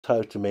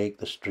How to make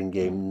the string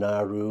game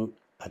Naru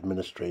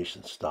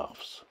Administration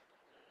Staffs.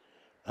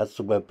 That's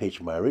the web page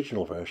of my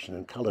original version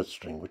in coloured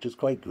string, which is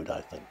quite good,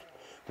 I think.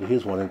 But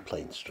here's one in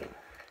plain string.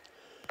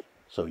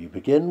 So you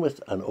begin with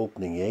an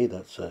opening A,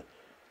 that's a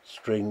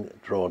string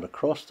drawn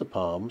across the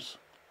palms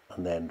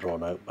and then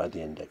drawn out by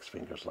the index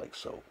fingers like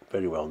so.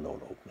 Very well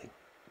known opening.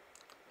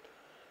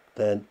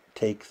 Then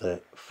take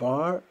the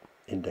far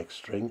index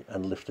string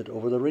and lift it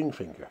over the ring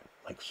finger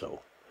like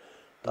so.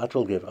 That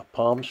will give a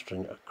palm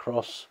string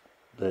across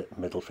the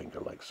middle finger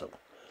like so.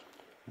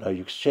 Now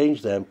you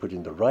exchange them,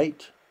 putting the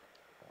right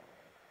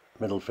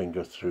middle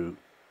finger through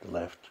the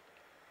left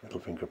middle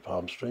finger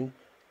palm string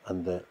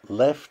and the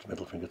left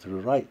middle finger through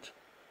the right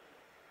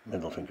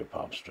middle finger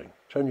palm string.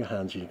 Turn your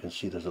hands and you can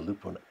see there's a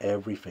loop on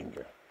every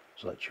finger.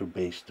 So that's your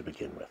base to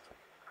begin with.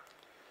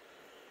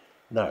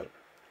 Now,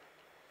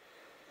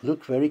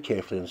 look very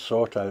carefully and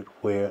sort out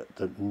where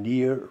the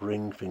near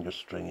ring finger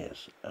string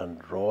is and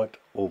draw it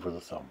over the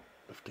thumb,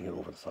 lifting it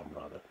over the thumb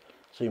rather.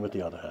 Same with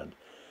the other hand.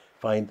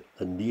 Find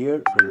the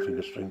near ring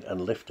finger string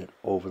and lift it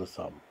over the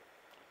thumb.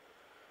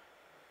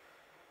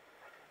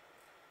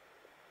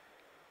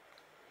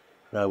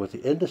 Now with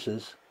the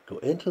indices, go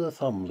into the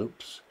thumb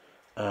loops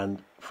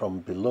and from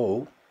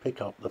below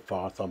pick up the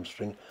far thumb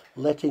string,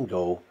 letting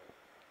go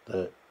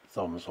the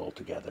thumbs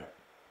altogether.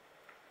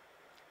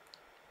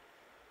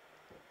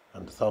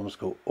 And the thumbs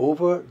go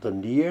over the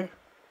near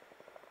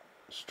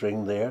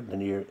string there, the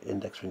near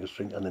index finger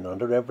string, and then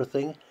under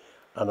everything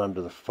and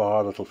under the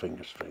far little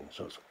finger string.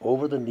 So it's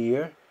over the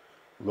near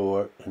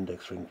lower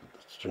index finger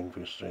string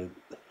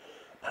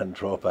and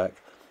draw back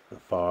the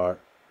far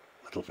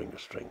little finger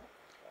string.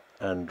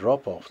 And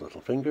drop off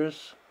little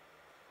fingers,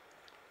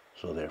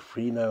 so they're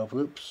free now of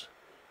loops.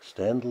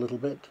 Extend a little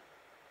bit,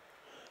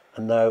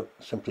 and now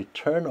simply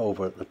turn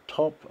over the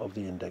top of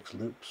the index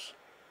loops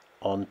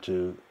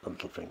onto the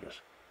little fingers.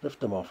 Lift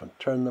them off and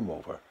turn them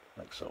over,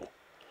 like so.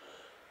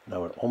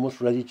 Now we're almost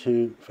ready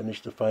to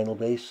finish the final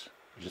base.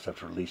 We just have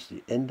to release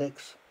the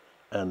index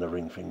and the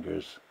ring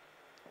fingers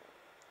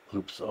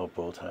loops of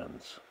both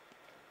hands.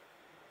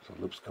 So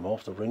loops come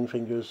off the ring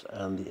fingers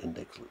and the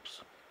index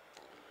loops.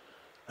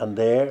 And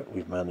there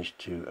we've managed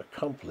to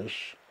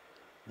accomplish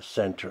the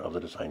center of the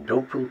design.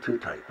 Don't pull too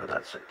tight, but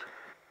that's it.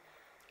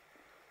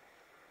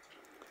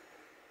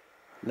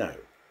 Now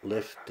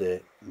lift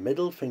the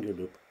middle finger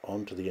loop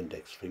onto the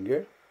index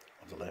finger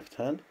of the left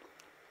hand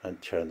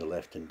and turn the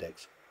left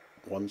index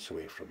once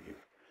away from you.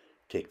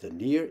 Take the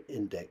near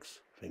index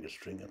finger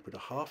string and put a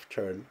half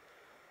turn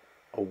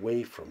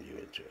away from you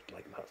into it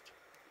like that.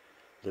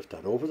 Lift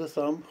that over the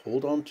thumb,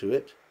 hold on to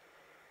it,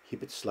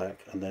 keep it slack,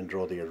 and then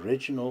draw the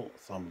original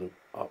thumb loop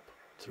up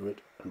through it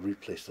and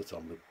replace the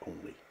thumb loop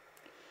only.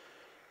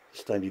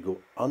 This time you go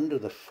under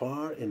the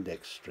far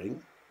index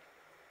string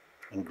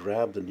and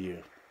grab the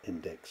near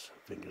index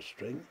finger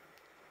string.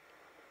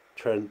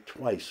 Turn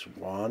twice,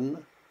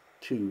 1,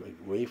 2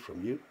 away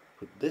from you.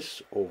 Put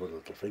this over the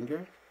little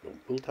finger,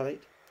 don't pull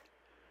tight.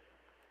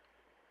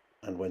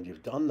 And when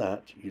you've done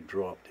that, you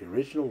drop the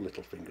original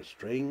little finger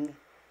string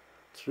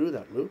through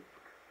that loop,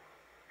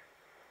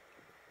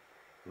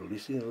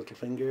 releasing the little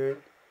finger,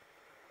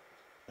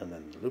 and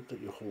then the loop that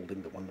you're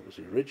holding, the one that was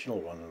the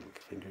original one on the little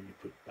finger, you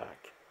put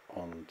back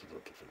onto the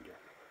little finger,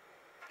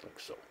 like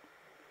so.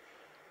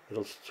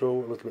 It'll show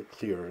a little bit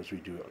clearer as we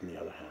do it on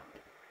the other hand.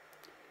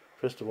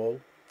 First of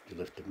all, you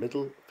lift the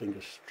middle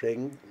finger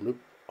string loop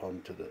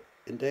onto the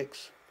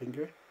index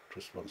finger,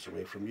 twist once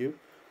away from you,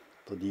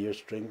 the near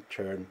string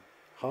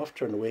half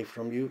turn away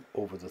from you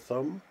over the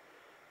thumb,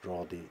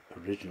 draw the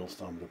original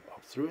thumb loop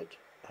up through it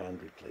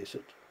and replace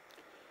it,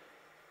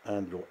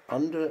 and go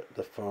under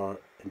the far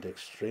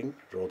index string,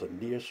 draw the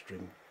near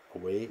string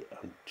away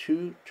and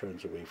 2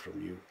 turns away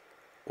from you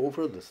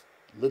over the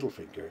little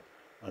finger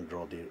and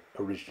draw the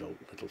original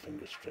little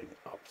finger string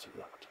up through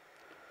that.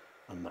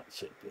 And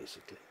that's it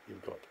basically.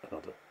 You've got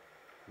another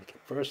little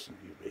verse and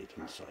you've made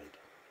inside.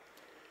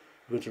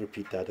 We're going to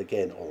repeat that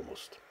again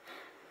almost.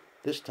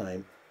 This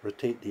time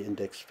rotate the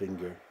index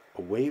finger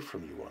away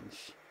from you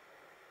once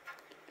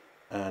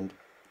and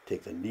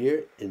take the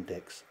near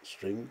index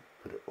string,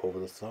 put it over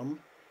the thumb,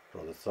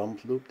 draw the thumb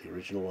loop, the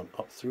original one,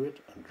 up through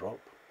it and drop.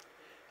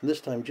 And this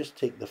time just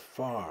take the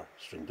far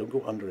string, don't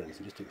go under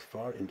anything, just take the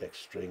far index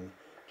string,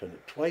 turn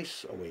it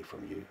twice away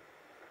from you,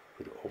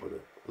 put it over the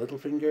little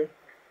finger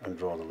and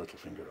draw the little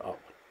finger up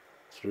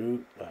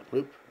through that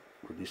loop,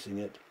 releasing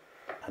it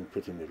and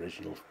putting the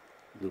original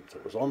loop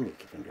that was on the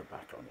little finger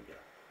back on again.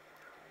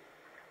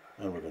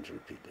 And we're going to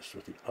repeat this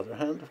with the other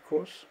hand, of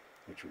course,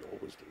 which we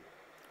always do.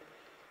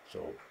 So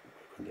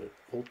we're going to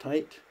hold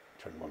tight,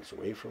 turn once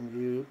away from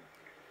you,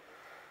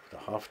 put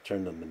a half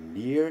turn on the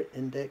near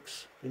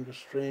index finger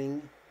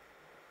string,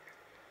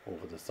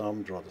 over the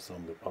thumb, draw the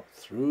thumb loop up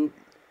through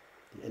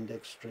the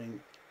index string,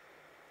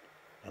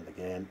 and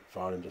again,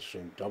 far index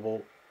string,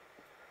 double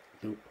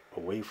loop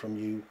away from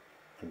you,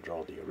 and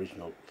draw the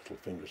original little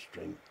finger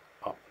string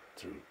up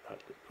through that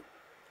loop.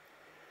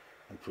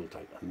 And pull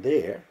tight. And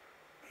there,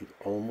 you've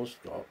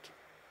almost got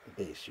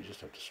the base. You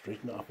just have to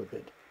straighten it up a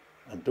bit,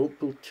 and don't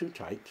pull too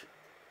tight,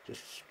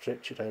 Just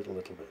stretch it out a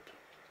little bit.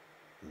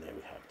 And there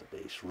we have the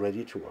base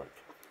ready to work.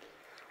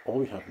 All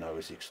we have now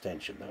is the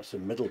extension. That's the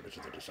middle bit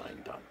of the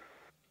design done.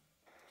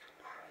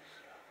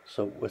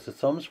 So with the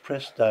thumbs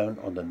pressed down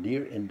on the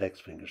near index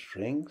finger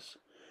strings,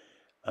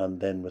 and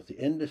then with the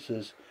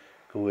indices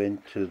go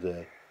into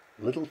the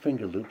little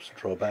finger loops,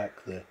 draw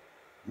back the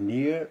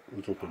near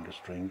little finger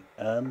string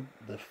and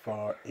the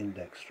far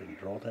index string.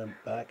 Draw them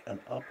back and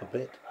up a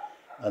bit,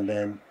 and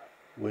then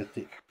with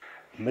the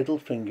middle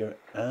finger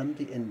and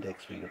the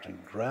index finger string,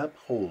 grab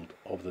hold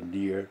of the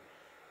near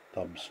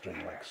thumb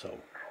string like so,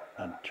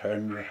 and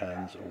turn your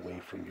hands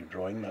away from you,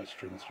 drawing that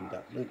string through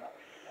that loop.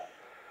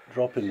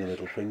 Dropping the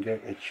middle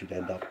finger, it should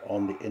end up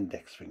on the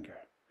index finger.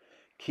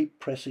 Keep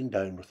pressing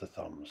down with the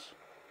thumbs,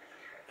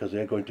 because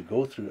they're going to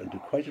go through and do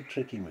quite a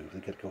tricky move. They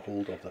get a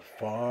hold of the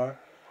far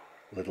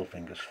little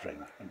finger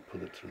string and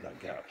pull it through that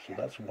gap. So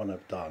that's one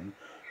I've done.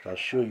 So I'll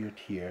show you it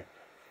here,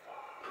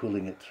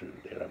 pulling it through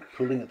there. I'm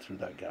pulling it through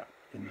that gap.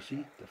 Can you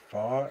see? The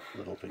far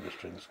little finger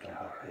strings come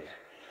back there.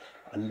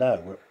 And now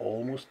we're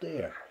almost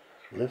there.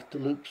 Lift the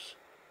loops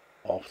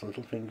off the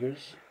little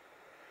fingers.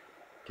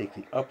 Take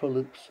the upper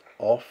loops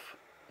off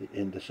the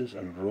indices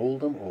and roll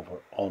them over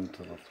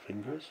onto the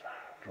fingers.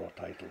 Draw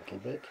tight a little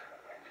bit.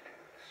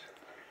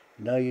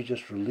 Now you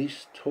just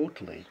release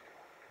totally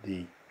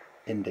the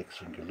index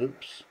finger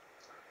loops.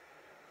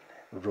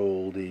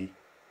 Roll the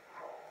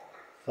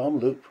thumb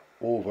loop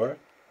over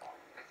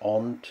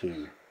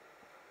onto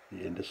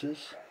the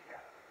indices.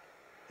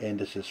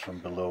 Indices from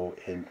below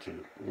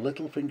into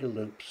little finger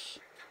loops,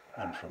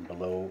 and from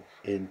below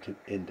into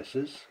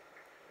indices,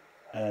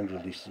 and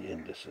release the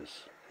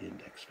indices, the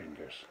index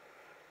fingers.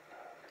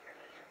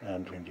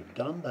 And when you've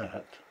done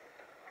that,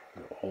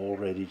 you're all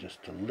ready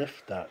just to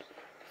lift that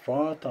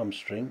far thumb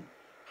string,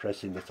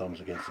 pressing the thumbs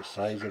against the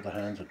sides of the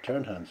hands and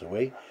turn hands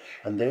away,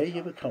 and there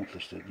you've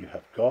accomplished it. You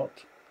have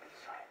got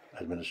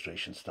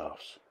administration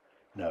staffs.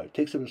 Now it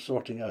takes a bit of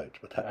sorting out,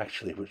 but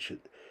actually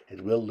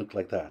it will look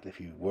like that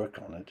if you work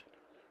on it,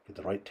 get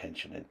the right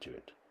tension into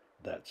it.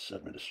 That's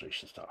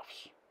administration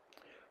staffs.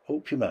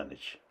 Hope you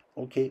manage.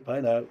 Okay,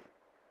 bye now.